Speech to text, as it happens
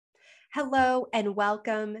Hello and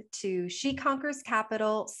welcome to She Conquers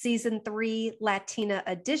Capital Season 3 Latina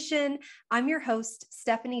Edition. I'm your host,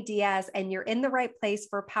 Stephanie Diaz, and you're in the right place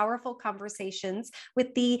for powerful conversations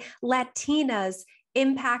with the Latinas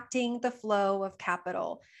impacting the flow of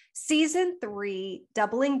capital. Season 3,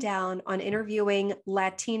 doubling down on interviewing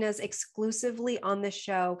Latinas exclusively on the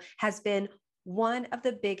show, has been one of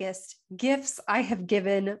the biggest gifts I have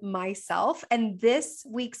given myself. And this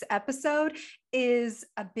week's episode is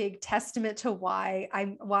a big testament to why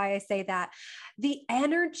I say that. The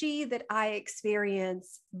energy that I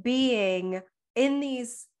experience being in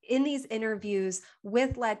these interviews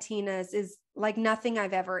with Latinas is like nothing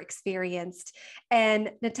I've ever experienced.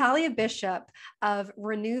 And Natalia Bishop of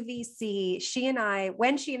Renew VC,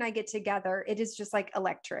 when she and I get together, it is just like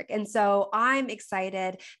electric. And so I'm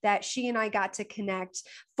excited that she and I got to connect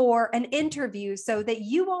for an interview so that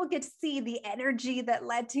you all get to see the energy that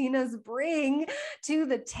Latinas bring to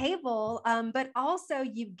the table. But also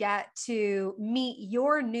you get to meet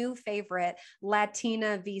your new favorite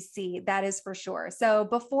Latina VC, that is for sure. So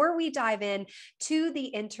before we dive in to the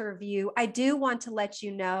interview, I do want to let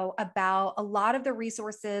you know about a lot of the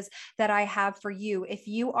resources that I have for you. If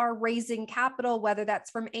you are raising capital, whether that's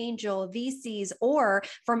from angel, VCs, or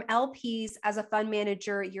from LPs as a fund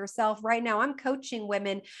manager yourself, right now I'm coaching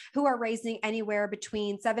women who are raising anywhere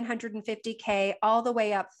between $750K all the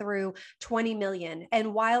way up through 20 million.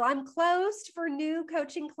 And while I'm closed for new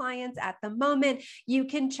coaching clients at the moment, you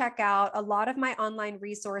can check out a lot of my online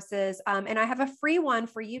resources. And I have a free one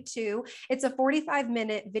for you too. It's a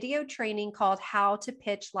 45-minute video training called How to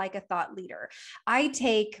Pitch Like a Thought Leader. I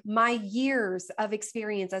take my years of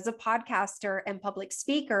experience as a podcaster and public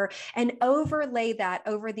speaker and overlay that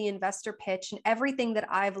over the investor pitch and everything that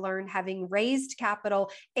I've learned having raised capital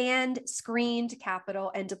and screened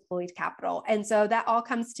capital and deployed capital. And so that all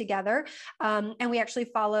comes together. And we actually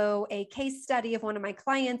follow a case study of one of my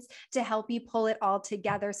clients to help you pull it all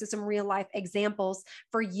together. So some real life examples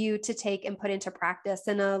for you to take and put into practice.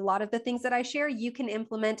 And a lot of the things that I share, you can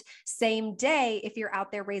implement same day if you're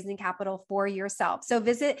out there raising capital for yourself. So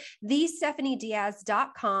visit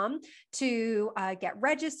thestephaniediaz.com to get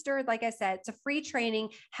registered. Like I said, it's a free training,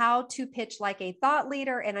 how to pitch like a thought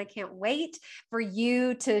leader. And I can't wait for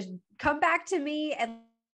you to come back to me and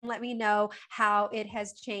let me know how it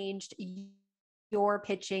has changed your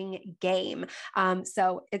pitching game.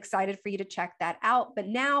 So excited for you to check that out. But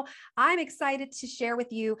now I'm excited to share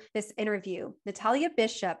with you this interview. Natalia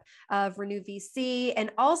Bishop of Renew VC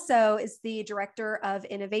and also is the Director of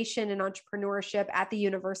Innovation and Entrepreneurship at the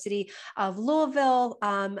University of Louisville.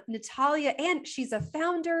 Natalia, and she's a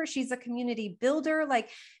founder, she's a community builder, like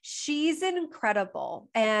she's incredible.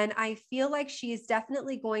 And I feel like she is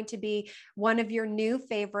definitely going to be one of your new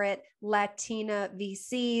favorite Latina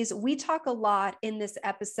VCs. We talk a lot in this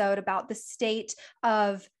episode about the state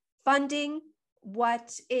of funding,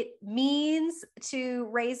 what it means to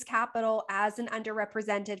raise capital as an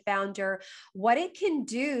underrepresented founder, what it can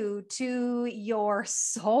do to your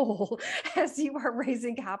soul as you are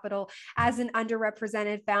raising capital as an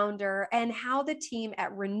underrepresented founder, and how the team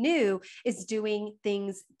at Renew is doing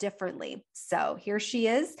things differently. So here she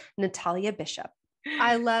is, Natalia Bishop.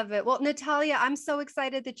 I love it. Well, Natalia, I'm so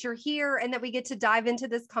excited that you're here and that we get to dive into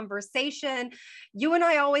this conversation. You and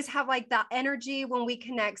I always have like that energy when we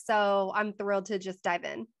connect. So I'm thrilled to just dive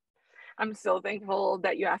in. I'm so thankful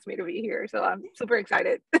that you asked me to be here. So I'm super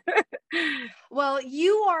excited. Well,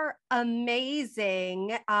 you are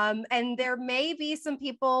amazing. And there may be some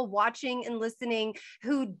people watching and listening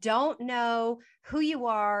who don't know who you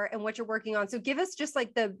are and what you're working on. So give us just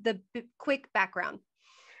like the quick background.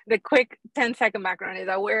 The quick 10-second background is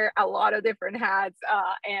I wear a lot of different hats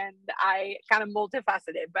and I kind of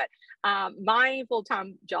multifaceted, but my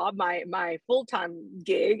full-time job, my full-time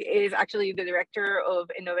gig is actually the Director of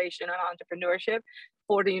Innovation and Entrepreneurship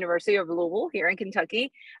for the University of Louisville here in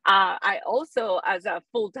Kentucky. I also, as a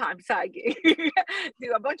full-time side gig,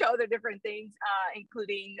 do a bunch of other different things,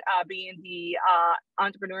 including being the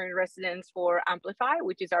entrepreneur in residence for Amplify,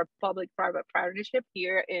 which is our public-private partnership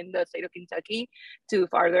here in the state of Kentucky to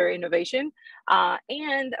further innovation.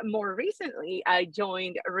 And more recently, I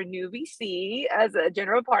joined Renew VC as a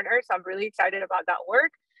general partner. So I'm really excited about that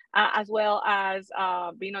work, as well as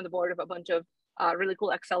being on the board of a bunch of really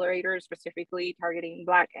cool accelerators, specifically targeting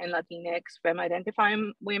Black and Latinx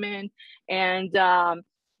femme-identifying women, and a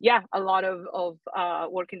lot of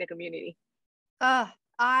work in the community.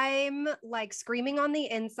 I'm like screaming on the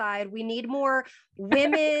inside. We need more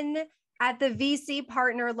women At the VC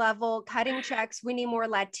partner level, cutting checks. We need more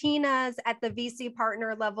Latinas at the VC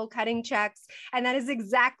partner level, cutting checks. And that is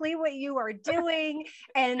exactly what you are doing.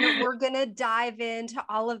 And we're going to dive into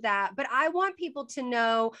all of that. But I want people to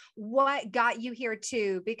know what got you here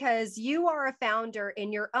too, because you are a founder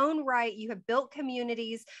in your own right. You have built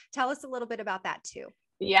communities. Tell us a little bit about that too.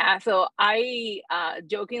 Yeah. So I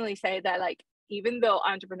jokingly say that, like, even though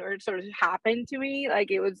entrepreneur sort of happened to me, like,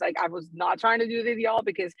 it was like I was not trying to do this, y'all,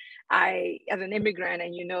 because I, as an immigrant,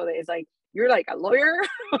 and that it's like you're like a lawyer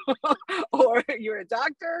or you're a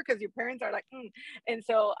doctor because your parents are like, and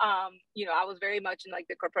so I was very much in like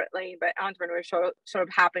the corporate lane, but entrepreneurship sort of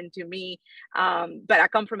happened to me. But I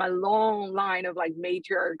come from a long line of like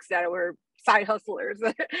matriarchs that were side hustlers.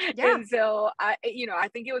 Yeah. And so I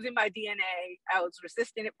think it was in my DNA. I was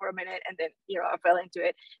resisting it for a minute, and then I fell into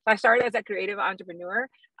it. So I started as a creative entrepreneur.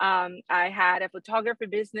 I had a photography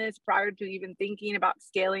business prior to even thinking about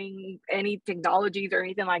scaling any technologies or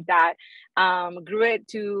anything like that. Grew it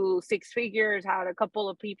to 6 figures, had a couple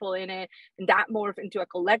of people in it, and that morphed into a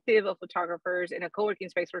collective of photographers in a co-working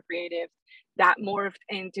space for creatives. That morphed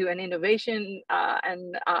into an innovation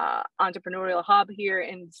and entrepreneurial hub here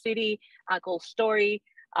in the city called Story.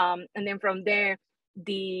 And then from there,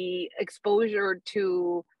 the exposure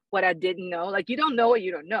to what I didn't know, like, you don't know what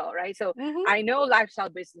you don't know, right? So I know lifestyle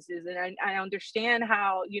businesses, and I understand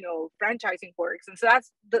how franchising works, and so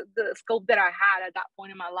that's the scope that I had at that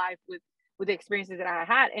point in my life with the experiences that I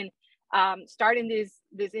had. And starting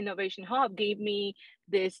this innovation hub gave me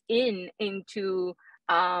this into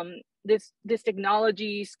this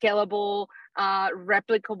technology, scalable,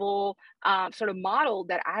 replicable sort of model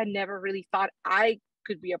that I never really thought I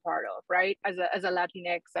could be a part of, right? As a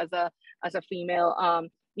Latinx, as a female,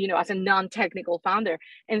 as a non-technical founder.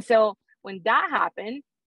 And so when that happened,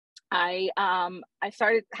 I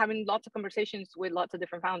started having lots of conversations with lots of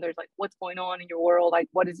different founders, like, what's going on in your world? Like,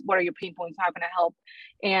 what are your pain points? How can I help?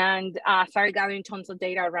 And started gathering tons of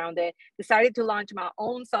data around it. Decided to launch my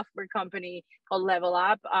own software company called Level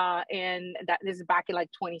Up. And this is back in like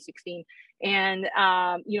 2016. And,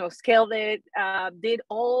 scaled it, did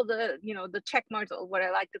all the, the check marks, or what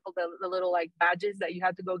I like to call the little like badges that you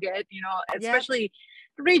have to go get, especially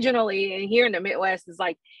regionally. And here in the Midwest, is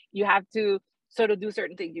like, you have to sort of do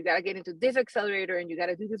certain things. You got to get into this accelerator, and you got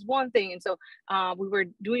to do this one thing. And so we were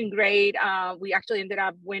doing great. We actually ended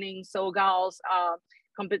up winning SoGal's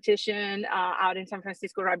competition out in San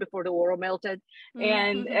Francisco right before the world melted,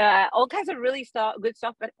 and all kinds of really good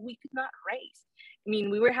stuff, but we could not raise. I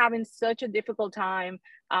mean, we were having such a difficult time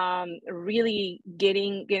really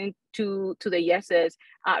getting to the yeses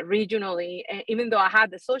regionally, and even though I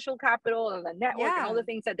had the social capital and the network and all the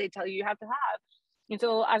things that they tell you have to have. And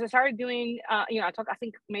so as I started doing, I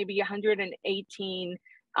think maybe 118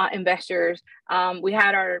 investors. We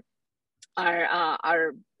had our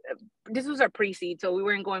this was our pre-seed, so we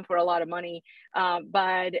weren't going for a lot of money,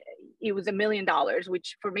 but it was $1 million,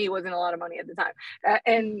 which for me wasn't a lot of money at the time.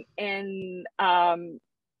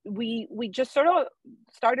 We just sort of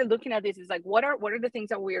started looking at this as like, what are the things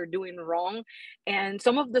that we are doing wrong? And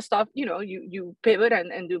some of the stuff, you pivot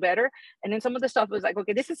and do better. And then some of the stuff was like,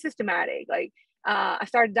 okay, this is systematic. Like, I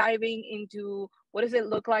started diving into what does it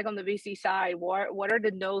look like on the VC side? What are the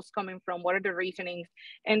no's coming from? What are the reasonings?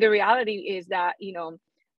 And the reality is that,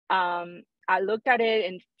 I looked at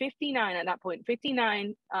it, and 59 at that point,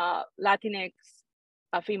 59 Latinx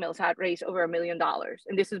females had raised over $1 million.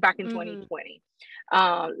 And this is back in 2020,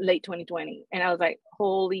 late 2020. And I was like,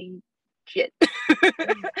 holy shit.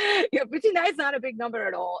 59 is not a big number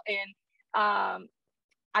at all. And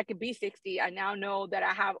I could be 60. I now know that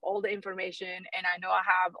I have all the information, and I know I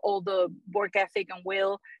have all the work ethic and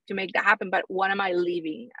will to make that happen. But what am I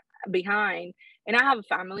leaving behind? And I have a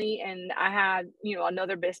family, and I had,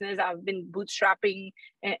 another business. I've been bootstrapping,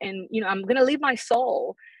 and I'm going to leave my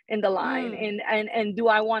soul in the line. And do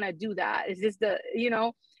I want to do that? Is this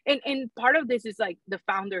and part of this is like the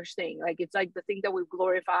founders thing. Like, it's like the thing that we've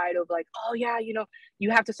glorified of like, oh yeah, you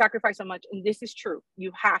have to sacrifice so much. And this is true.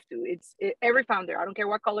 You have to. Every founder, I don't care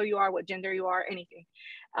what color you are, what gender you are, anything.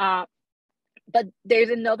 But there's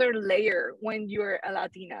another layer when you're a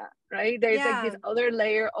Latina, right? There's like this other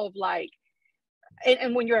layer of like,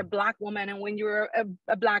 and when you're a Black woman, and when you're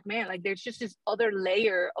a Black man, like, there's just this other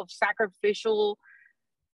layer of sacrificial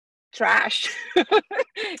trash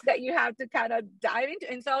that you have to kind of dive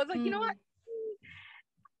into. And so I was like, you know what?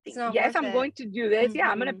 Yes, I'm going to do this. Yeah,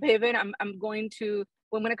 I'm going to pivot. I'm going to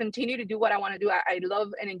continue to do what I want to do. I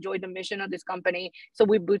love and enjoy the mission of this company. So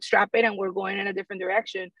we bootstrap it, and we're going in a different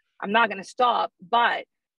direction. I'm not going to stop, but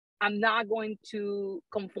I'm not going to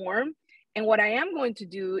conform. And what I am going to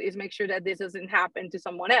do is make sure that this doesn't happen to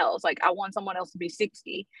someone else. Like I want someone else to be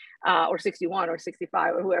 60 or 61 or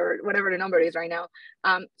 65 or whatever the number is right now.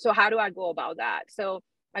 So how do I go about that? So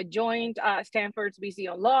I joined Stanford's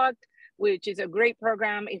VC Unlocked, which is a great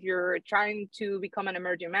program if you're trying to become an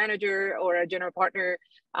emerging manager or a general partner.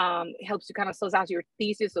 It helps you kind of suss out your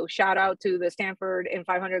thesis. So shout out to the Stanford and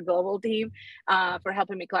 500 Global team for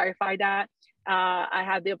helping me clarify that. I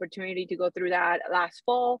had the opportunity to go through that last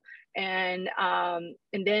fall, and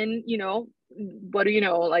then what do you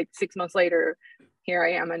know? Like 6 months later, here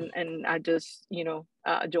I am, and I just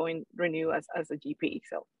joined Renew as a GP.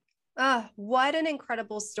 So. What an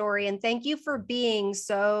incredible story. And thank you for being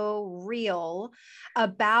so real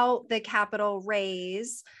about the capital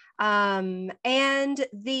raise and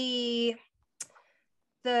the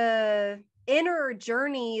inner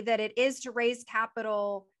journey that it is to raise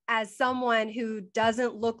capital as someone who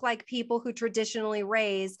doesn't look like people who traditionally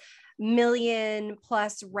raise million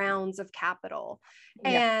plus rounds of capital.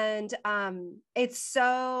 Yeah. And it's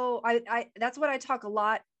so, that's what I talk a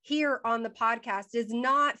lot here on the podcast, is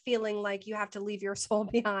not feeling like you have to leave your soul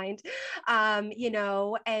behind, and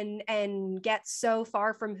get so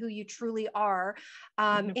far from who you truly are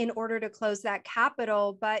in order to close that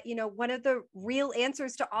capital. But, one of the real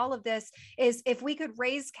answers to all of this is if we could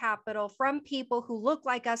raise capital from people who look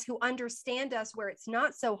like us, who understand us, where it's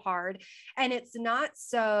not so hard and it's not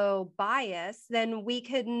so biased, then we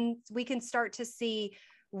can start to see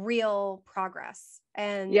real progress.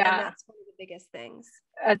 And that's one of the biggest things.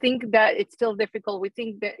 I think that it's still difficult. We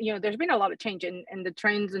think that, there's been a lot of change in the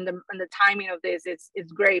trends and the timing of this.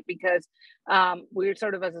 It's great because we're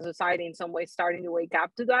sort of as a society in some ways starting to wake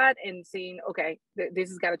up to that and seeing, okay, this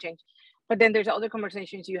has got to change. But then there's other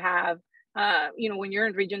conversations you have, when you're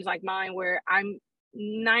in regions like mine, where I'm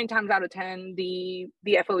 9 times out of 10, the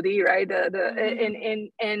FOD, right?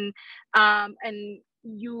 And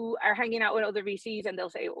you are hanging out with other VCs and they'll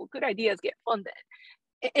say, well, good ideas get funded.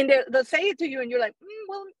 And they'll say it to you and you're like,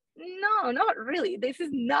 well, no, not really. This is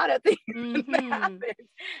not a thing that happens,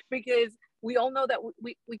 because we all know that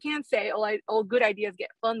we can't say, oh, good ideas get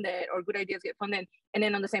funded or good ideas get funded. And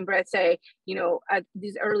then on the same breath say, at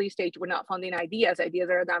this early stage, we're not funding ideas. Ideas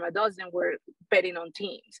are a dime a dozen. We're betting on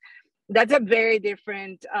teams. That's a very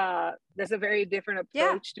different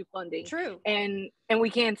approach to funding. True. And we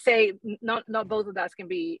can't say not both of us can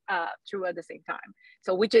be true at the same time.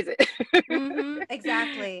 So which is it?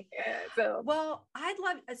 Exactly. Well,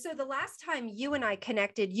 so the last time you and I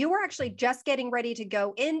connected, you were actually just getting ready to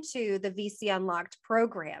go into the VC Unlocked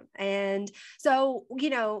program. And so,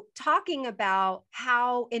 talking about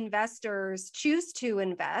how investors choose to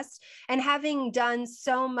invest, and having done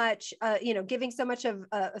so much, giving so much of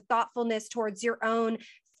thoughtfulness towards your own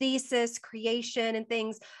thesis creation and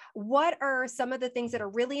things, what are some of the things that are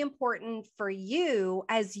really important for you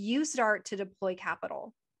as you start to deploy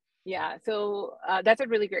capital? Yeah, so that's a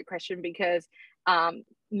really great question, because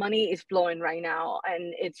money is flowing right now,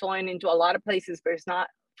 and it's flowing into a lot of places, but it's not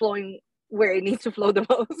flowing where it needs to flow the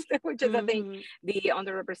most, which is, I think, the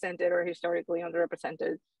underrepresented or historically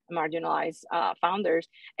underrepresented, marginalized founders.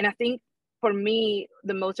 And I think for me,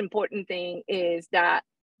 the most important thing is that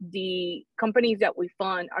the companies that we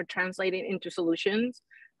fund are translating into solutions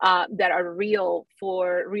that are real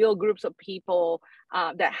for real groups of people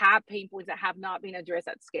that have pain points that have not been addressed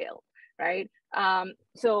at scale, right?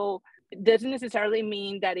 So it doesn't necessarily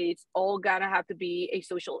mean that it's all gonna have to be a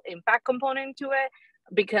social impact component to it,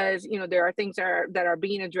 because there are things that are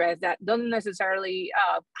being addressed that don't necessarily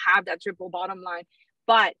have that triple bottom line,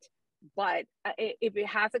 but if it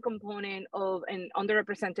has a component of an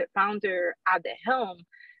underrepresented founder at the helm,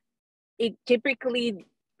 it typically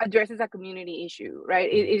addresses a community issue,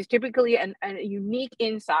 right? It is typically a unique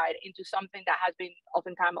insight into something that has been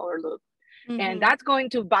oftentimes overlooked. And that's going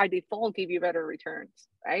to, by default, give you better returns,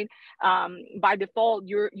 right? By default,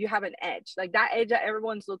 you have an edge, like that edge that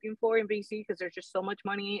everyone's looking for in VC, because there's just so much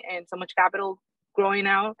money and so much capital growing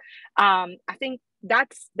out. I think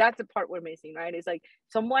that's the part we're missing, right? It's like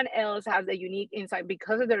someone else has a unique insight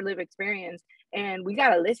because of their lived experience, and we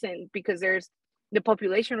gotta listen, because the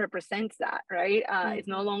population represents that, right? It's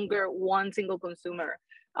no longer one single consumer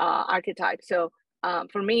archetype. So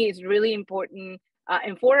for me, it's really important.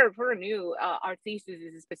 And for Renew, our thesis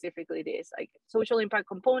is specifically this, like social impact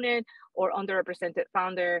component or underrepresented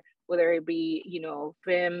founder, whether it be,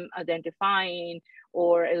 femme identifying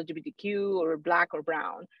or LGBTQ or Black or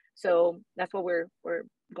brown. So that's what we're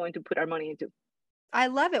going to put our money into. I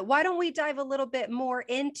love it. Why don't we dive a little bit more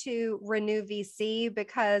into Renew VC,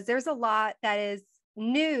 because there's a lot that is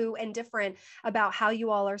new and different about how you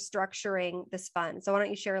all are structuring this fund. So why don't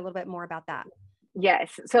you share a little bit more about that?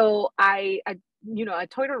 Yes. So I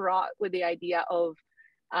toyed around with the idea of,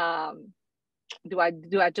 um, do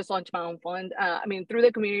I just launch my own fund? I mean, through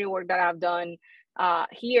the community work that I've done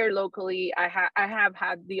here locally, I have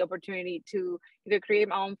had the opportunity to either create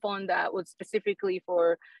my own fund that was specifically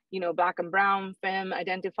for, Black and Brown femme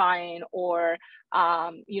identifying, or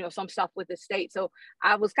some stuff with the state. So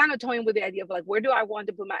I was kind of toying with the idea of like, where do I want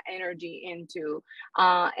to put my energy into?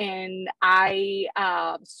 And I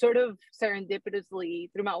sort of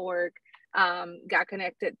serendipitously through my work got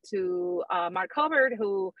connected to Mark Hubbard,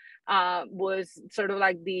 who was sort of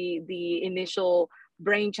like the initial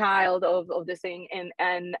brainchild of this thing,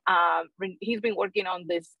 and he's been working on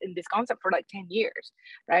this concept for like 10 years,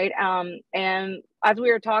 right? And as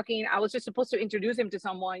we were talking, I was just supposed to introduce him to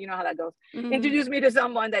someone. You know how that goes. Mm-hmm. Introduce me to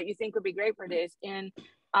someone that you think would be great for this. And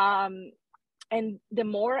the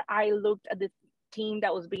more I looked at the team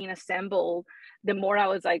that was being assembled, the more I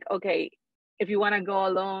was like, okay, if you want to go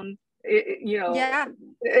alone, Yeah.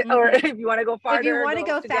 or if you want to go farther, if you want to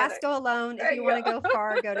go together. fast, go alone. If you want to go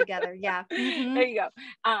far, go together. Yeah. Mm-hmm. There you go.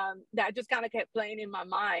 That just kind of kept playing in my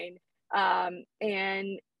mind.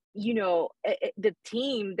 And the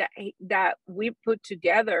team that we put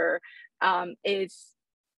together, it's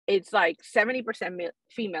like 70%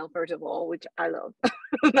 female, first of all, which I love.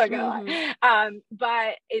 I'm not gonna lie.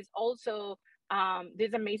 But it's also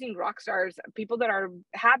these amazing rock stars, people that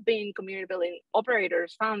have been community building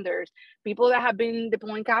operators, founders, people that have been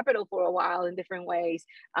deploying capital for a while in different ways.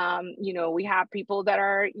 We have people that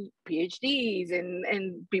are PhDs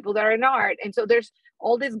and people that are in art. And so there's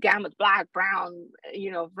all this gamut, Black, Brown,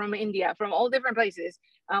 from India, from all different places.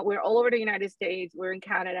 We're all over the United States, we're in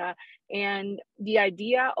Canada. And the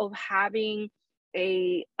idea of having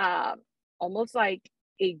a almost like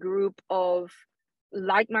a group of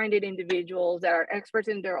like-minded individuals that are experts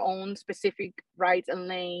in their own specific rights and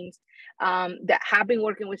lanes, that have been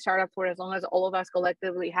working with startups for as long as all of us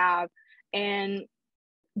collectively have. And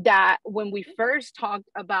that when we first talked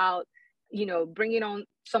about, bringing on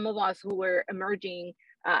some of us who were emerging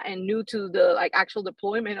and new to the like actual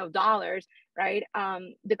deployment of dollars, right?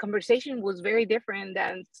 The conversation was very different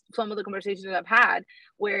than some of the conversations I've had,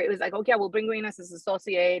 where it was like, okay, we'll bring you in as an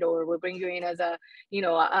associate, or we'll bring you in as a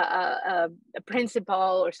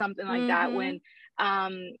principal or something like that. When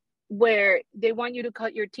where they want you to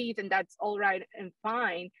cut your teeth, and that's all right and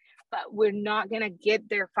fine, but we're not gonna get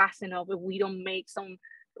there fast enough if we don't make some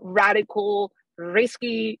radical,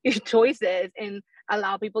 risky choices and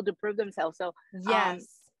allow people to prove themselves. So yes.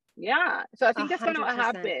 So I think that's kind of what 100%.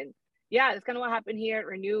 happened. Yeah, that's kind of what happened here at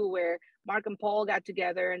Renew, where Mark and Paul got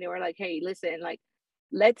together and they were like, hey, listen, like,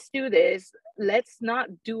 let's do this. Let's not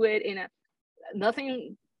do it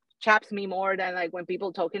nothing chaps me more than like when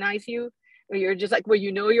people tokenize you, where you're just like, where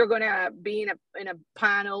you're gonna be in a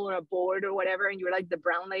panel or a board or whatever, and you're like the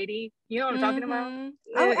brown lady. You know what I'm talking about?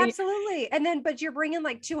 Oh, absolutely. And then, but you're bringing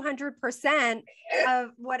like 200% of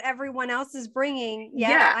what everyone else is bringing.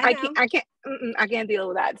 Yeah, I can't deal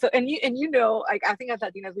with that. So, and like, I think as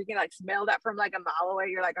Latinas, we can like smell that from like a mile away.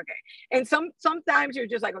 You're like, okay. And sometimes you're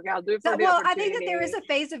just like, okay, I'll do it for the opportunity. I think that there is a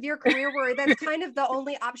phase of your career where that's kind of the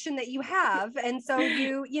only option that you have. And so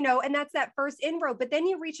and that's that first inroad, but then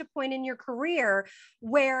you reach a point in your career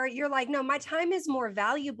where you're like, no, my time is more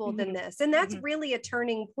valuable than this. And that's really a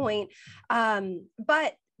turning point.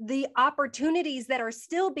 But the opportunities that are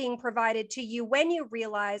still being provided to you when you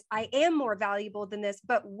realize I am more valuable than this,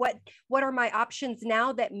 but what are my options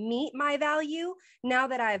now that meet my value now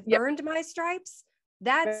that I've earned my stripes?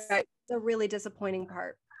 That's the really disappointing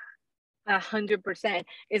part. 100%.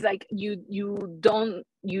 It's like you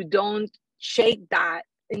don't shake that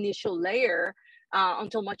initial layer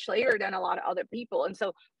until much later than a lot of other people. And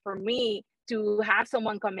so for me to have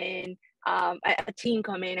someone come in, a team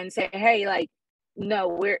come in and say, hey, like, no,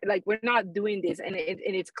 we're not doing this, and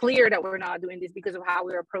it's clear that we're not doing this because of how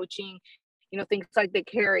we're approaching, things like the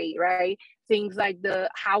carry, right? Things like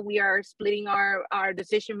how we are splitting our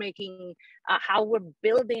decision making, how we're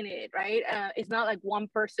building it, right? It's not like one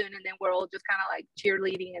person and then we're all just kind of like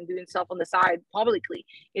cheerleading and doing stuff on the side publicly.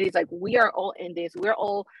 It is like we are all in this. We're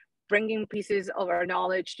all bringing pieces of our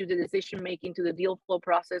knowledge to the decision making, to the deal flow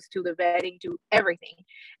process, to the vetting, to everything.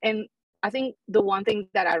 And I think the one thing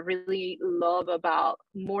that I really love about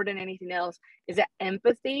more than anything else is that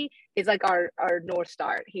empathy is like our North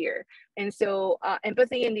Star here. And so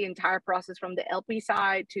empathy in the entire process, from the LP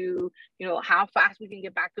side to, how fast we can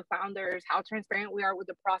get back to founders, how transparent we are with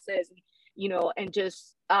the process, and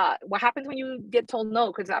just what happens when you get told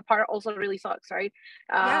no, because that part also really sucks, right?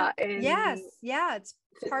 It's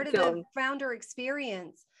part of the founder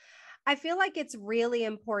experience. I feel like it's really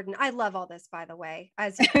important. I love all this, by the way.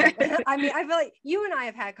 As you can, I mean, I feel like you and I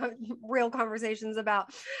have had real conversations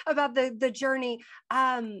about the journey.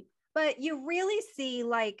 But you really see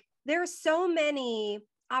like there's so many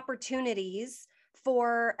opportunities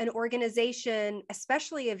for an organization,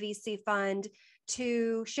 especially a VC fund,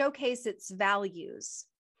 to showcase its values.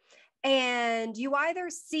 And you either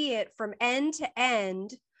see it from end to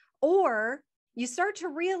end, or you start to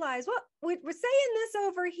realize, well, we're saying this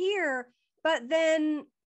over here, but then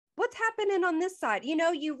what's happening on this side? You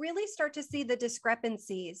know, you really start to see the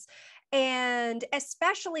discrepancies. And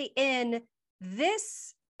especially in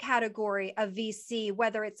this category of VC,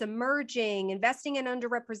 whether it's emerging, investing in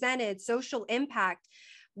underrepresented, social impact,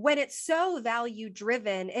 when it's so value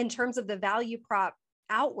driven in terms of the value prop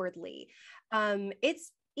outwardly,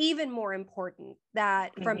 it's even more important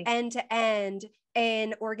that from end to end,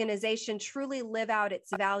 an organization truly live out its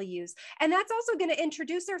values. And that's also going to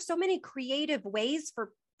introduce, there's so many creative ways for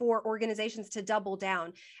organizations to double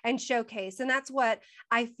down and showcase. And that's what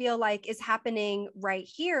I feel like is happening right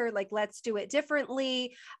here. Like, let's do it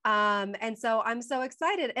differently. And so I'm so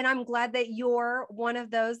excited. And I'm glad that you're one of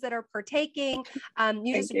those that are partaking.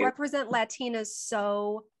 You just represent Latinas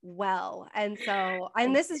so well. And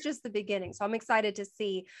this is just the beginning. So I'm excited to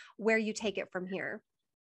see where you take it from here.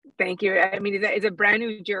 Thank you. I mean, it's a brand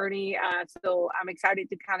new journey. So I'm excited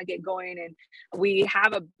to kind of get going, and we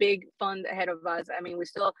have a big fund ahead of us. I mean,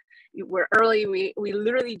 we're early. We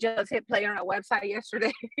literally just hit play on our website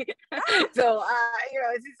yesterday. So,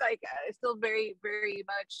 it's just like, it's still very, very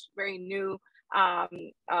much very new.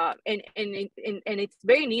 And it's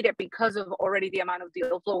very needed because of already the amount of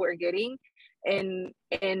deal flow we're getting. And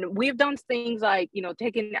we've done things like,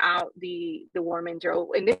 taking out the warm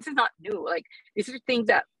intro, and this is not new. Like, these are things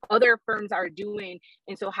that other firms are doing.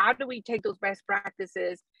 And so how do we take those best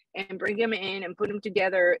practices and bring them in and put them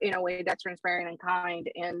together in a way that's transparent and kind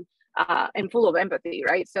and full of empathy,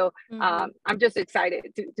 right? So I'm just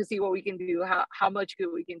excited to see what we can do, how much good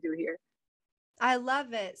we can do here. I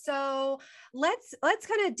love it. So let's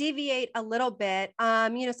kind of deviate a little bit.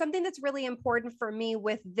 Something that's really important for me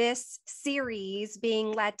with this series being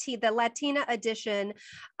the Latina edition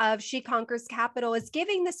of She Conquers Capital is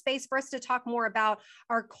giving the space for us to talk more about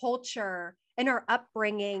our culture and our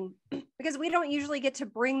upbringing, because we don't usually get to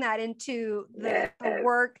bring that into the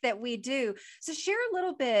work that we do. So share a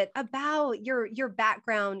little bit about your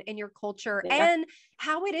background and your culture and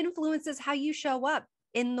how it influences how you show up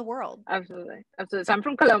in the world. Absolutely. So I'm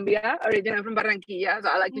from Colombia, originally from Barranquilla. So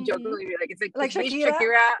I like to joke, like it's like Shakira,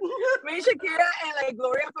 and like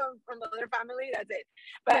Gloria from Mother Family. That's it.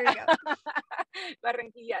 But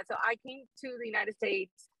Barranquilla. So I came to the United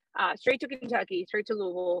States straight to Kentucky, straight to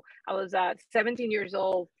Louisville. I was 17 years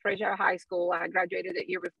old, fresh out of high school. I graduated the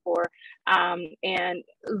year before. And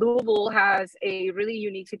Louisville has a really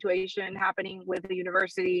unique situation happening with the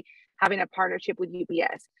university having a partnership with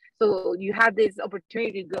UPS. So you have this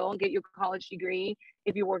opportunity to go and get your college degree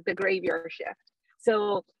if you work the graveyard shift.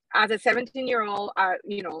 So as a 17-year-old,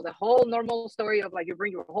 the whole normal story of like you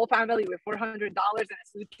bring your whole family with $400 in a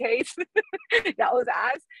suitcase. That was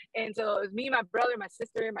us. And so it was me, my brother, my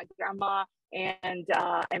sister, my grandma, and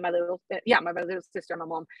my little sister, my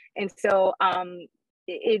mom. And so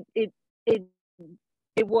it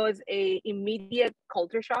was a immediate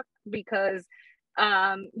culture shock because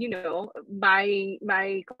my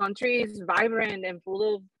country is vibrant and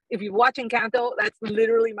full of, if you watch Encanto, that's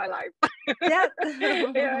literally my life. Yeah.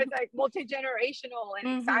 It's like multi-generational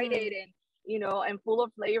and excited and, and full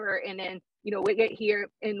of flavor. And then, we get here,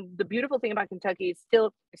 and the beautiful thing about Kentucky is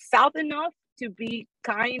still south enough to be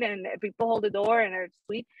kind and people hold the door and are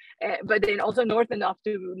sweet, but then also north enough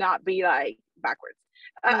to not be like backwards.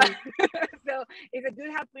 So it's a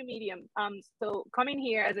good happy medium. So coming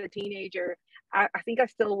here as a teenager, I think I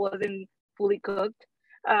still wasn't fully cooked.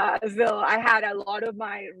 So I had a lot of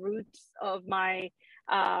my roots of my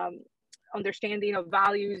understanding of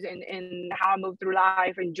values and how I move through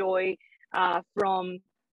life and joy from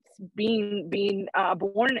being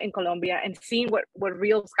born in Colombia and seeing what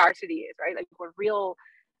real scarcity is, right? Like what real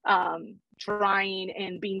trying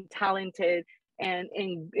and being talented and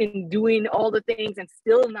doing all the things and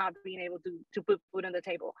still not being able to put food on the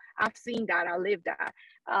table. I've seen that, I lived that,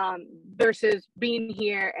 versus being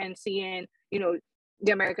here and seeing,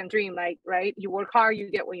 the American dream, like, right? You work hard, you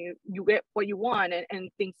get what you want, and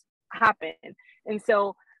things happen. And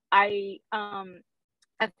so I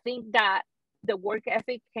think that the work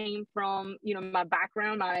ethic came from, my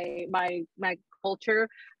background, my culture.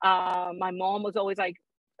 My mom was always like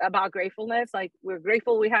about gratefulness. Like, we're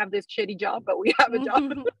grateful we have this shitty job, but we have a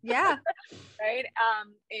job. Yeah. Right.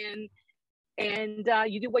 and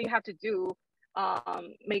you do what you have to do,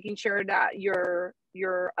 making sure that you're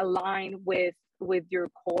aligned with your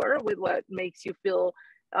core, with what makes you feel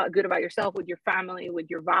good about yourself, with your family, with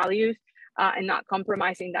your values, and not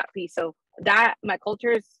compromising that piece. So that my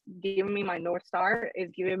culture is giving me my North Star,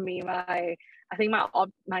 is giving me my, I think my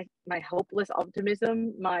hopeless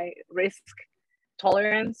optimism, my risk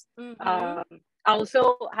tolerance. I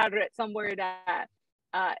also had read somewhere that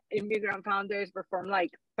immigrant founders perform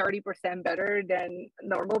like 30% better than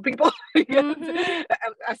normal people. I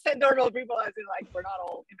said normal people as in like we're not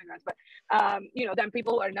all immigrants, but than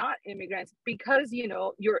people who are not immigrants, because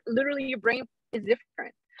you're literally, your brain is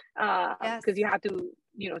different, because you have to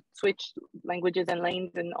switch languages and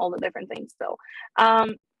lanes and all the different things.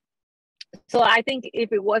 So I think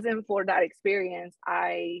if it wasn't for that experience,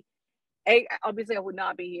 obviously I would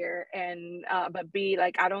not be here, and but B,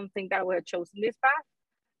 like, I don't think that I would have chosen this path.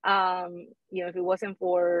 If it wasn't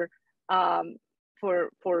for the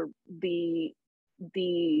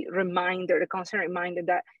reminder, the constant reminder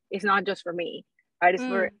that it's not just for me, right?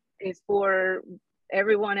 It's for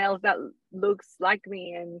everyone else that looks like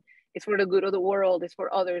me, and it's for the good of the world. It's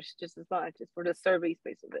for others just as much. It's for the service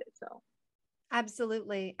space of it. So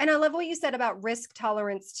absolutely. And I love what you said about risk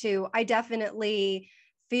tolerance too. I definitely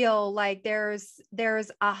feel like there's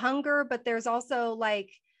a hunger, but there's also like,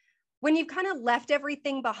 when you've kind of left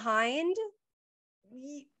everything behind,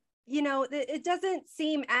 it doesn't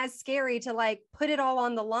seem as scary to like put it all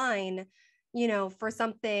on the line, for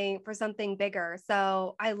something bigger.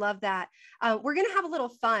 So I love that. We're going to have a little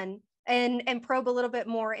fun and probe a little bit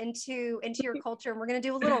more into your culture. And we're going to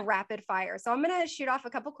do a little rapid fire. So I'm going to shoot off a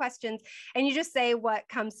couple questions and you just say what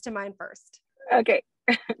comes to mind first. Okay.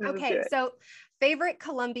 Okay. So favorite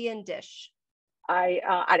Colombian dish?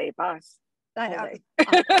 Arepas.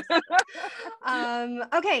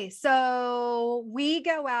 Okay, so we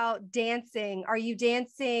go out dancing. Are you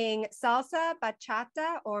dancing salsa,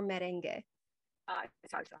 bachata, or merengue?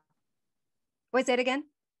 Salsa. Wait, say it again.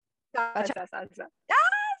 Salsa.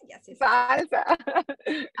 Yes. Salsa.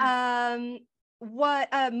 What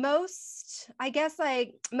most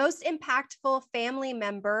impactful family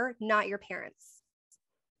member, not your parents?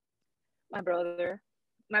 My brother.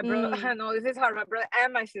 No, this is hard. My brother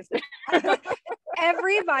and my sister.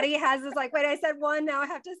 Everybody has this like, wait, I said one, now I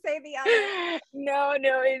have to say the other. No,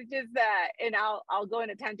 it's just that, and I'll go in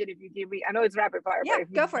a tangent if you give me. I know it's rapid fire, yeah, but if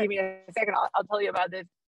you go for give me a second, I'll tell you about this.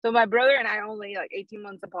 So my brother and I are only like 18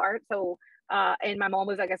 months apart. So and my mom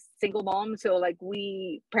was like a single mom, so like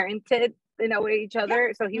we parented in a way each other.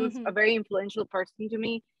 Yeah. So he was a very influential person to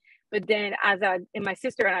me. But then and my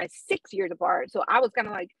sister and I 6 years apart, so I was kind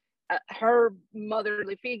of like her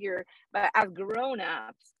motherly figure. But as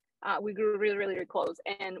grown-ups, we grew really, really, really close.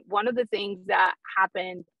 And one of the things that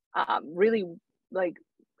happened, really, like,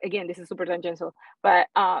 again, this is super tangential, but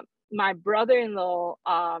my brother-in-law,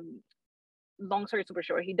 long story super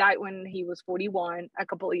short, he died when he was 41 a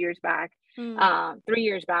couple of years back, 3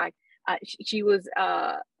 years back. She was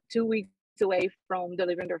 2 weeks away from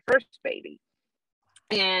delivering their first baby.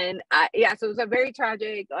 And so it was a very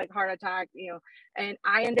tragic, like, heart attack, and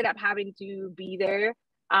I ended up having to be there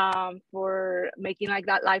for making like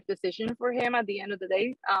that life decision for him at the end of the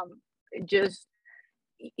day. Just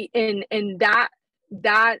in that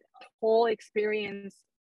whole experience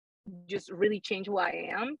just really changed who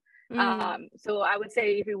I am. So I would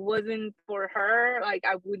say if it wasn't for her, like,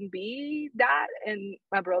 I wouldn't be that, and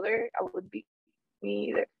my brother, I wouldn't be me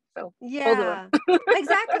either. So yeah,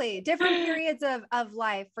 exactly. Different periods of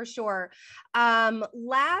life for sure.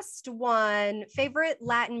 Last one, favorite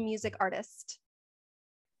Latin music artist?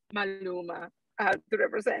 Maluma, to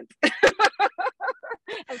represent.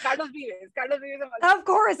 And Carlos Vives. Of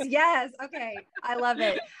course, yes. Okay, I love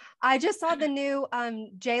it. I just saw the new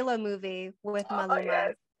J-Lo movie with Maluma.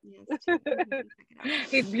 Yes.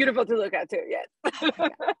 He's beautiful to look at too. Yes. Oh,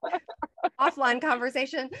 offline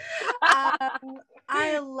conversation.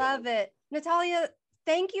 I love it. Natalia,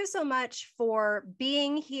 thank you so much for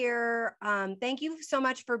being here. Thank you so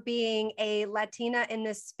much for being a Latina in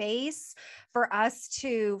this space, for us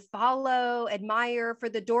to follow, admire, for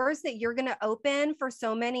the doors that you're going to open for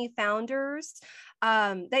so many founders,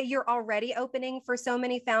 that you're already opening for so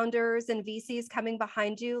many founders and VCs coming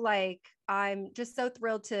behind you. Like, I'm just so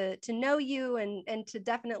thrilled to know you and to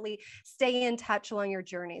definitely stay in touch along your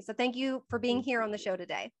journey. So thank you for being here on the show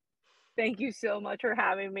today. Thank you so much for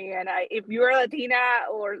having me. And if you're a Latina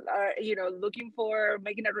or looking for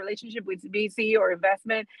making a relationship with VC or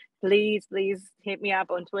investment, please hit me up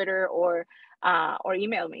on Twitter or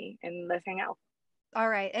email me and let's hang out. All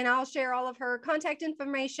right. And I'll share all of her contact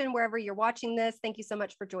information wherever you're watching this. Thank you so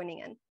much for joining in.